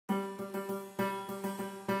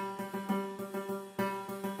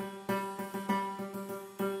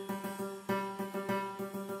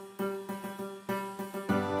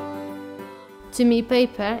To me,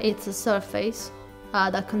 paper, it's a surface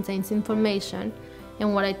that contains information,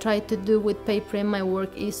 and what I try to do with paper in my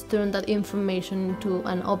work is turn that information into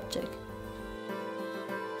an object.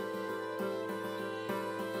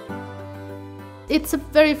 It's a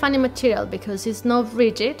very funny material because it's not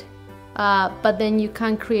rigid, but then you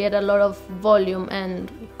can create a lot of volume and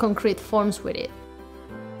concrete forms with it.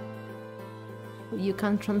 You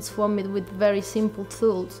can transform it with very simple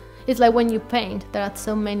tools. It's like when you paint, there are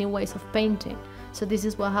so many ways of painting. So this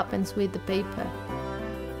is what happens with the paper.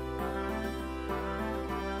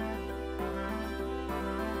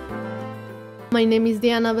 My name is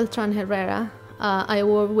Beltran Herrera. I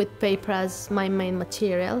work with paper as my main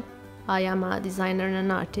material. I am a designer and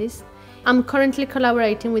an artist. I'm currently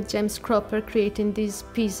collaborating with James Cropper, creating these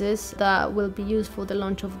pieces that will be used for the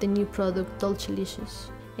launch of the new product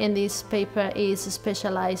Dolcelicious. And this paper is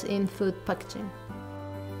specialized in food packaging.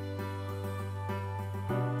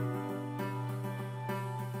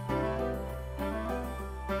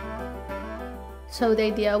 So the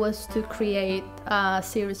idea was to create a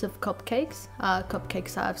series of cupcakes.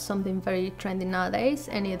 Cupcakes are something very trendy nowadays,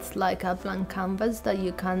 and it's like a blank canvas that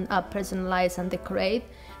you can personalize and decorate.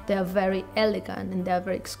 They are very elegant and they are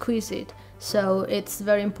very exquisite. So it's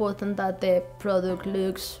very important that the product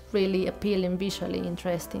looks really appealing, visually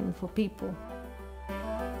interesting for people.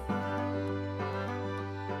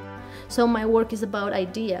 So my work is about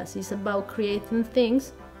ideas. It's about creating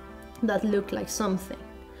things that look like something,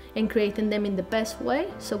 and creating them in the best way,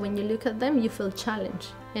 so when you look at them you feel challenged,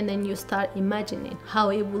 and then you start imagining how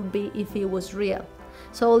it would be if it was real.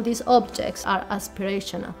 So all these objects are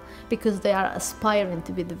aspirational because they are aspiring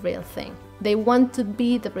to be the real thing. They want to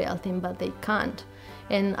be the real thing, but they can't.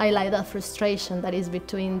 And I like that frustration that is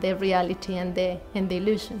between the reality and the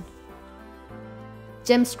illusion.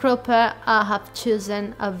 James Cropper have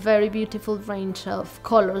chosen a very beautiful range of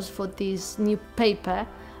colors for this new paper,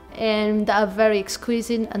 and are very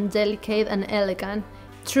exquisite and delicate and elegant.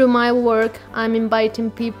 Through my work, I'm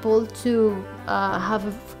inviting people to have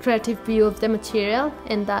a creative view of the material,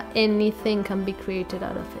 and that anything can be created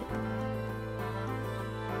out of it.